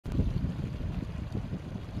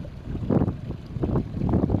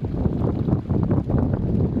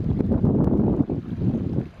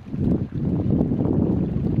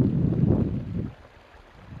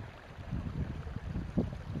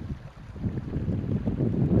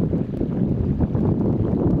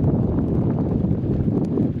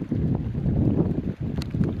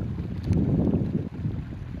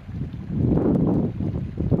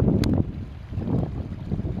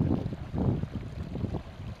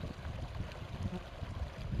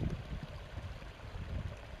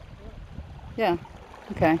Yeah.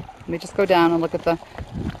 Okay. Let me just go down and look at the...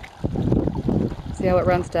 See how it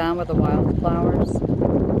runs down with the wildflowers?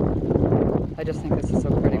 I just think this is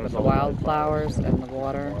so pretty with the wildflowers and the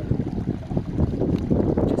water.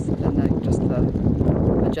 Just the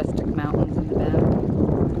majestic mountains in the back.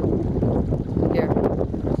 Here.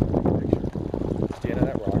 Stand on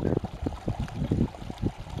that rock.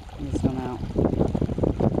 Let me zoom out.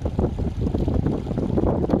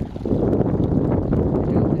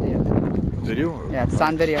 Video? Yeah, it's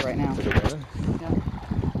on video right now. Video running? Yeah.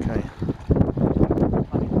 Okay.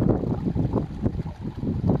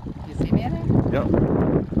 You see me in it? Yep.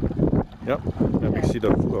 Yep. Let me see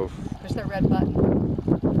the... Push that red button.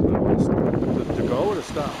 To go or to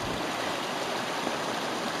stop?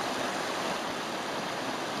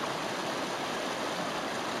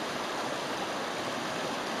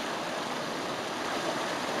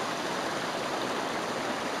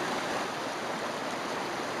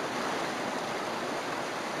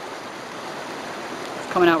 It's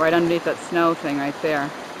coming out right underneath that snow thing right there.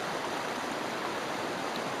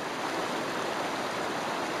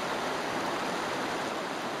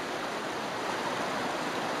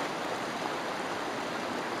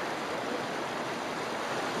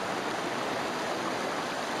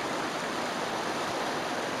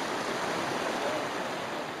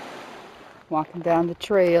 Walking down the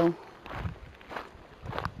trail.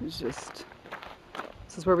 It's just,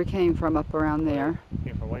 this is where we came from, up around there.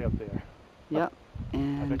 Came from way up there. Yep.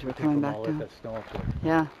 And we're coming back down. That snow up there.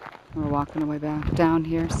 Yeah. We're walking our way back down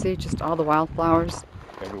here. See, just all the wildflowers.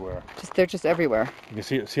 Everywhere. They're just everywhere. You can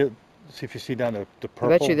see it. See if you see down the purple.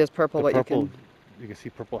 I bet you there's purple, but you can see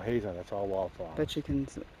purple haze on it. That's all wildflowers. Bet you can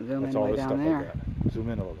zoom That's in all way this down stuff there. like that. Zoom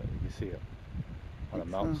in a little bit. You can see it on the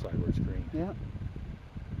mountainside where it's green. Yep.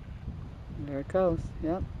 There it goes.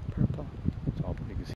 Yep. Purple.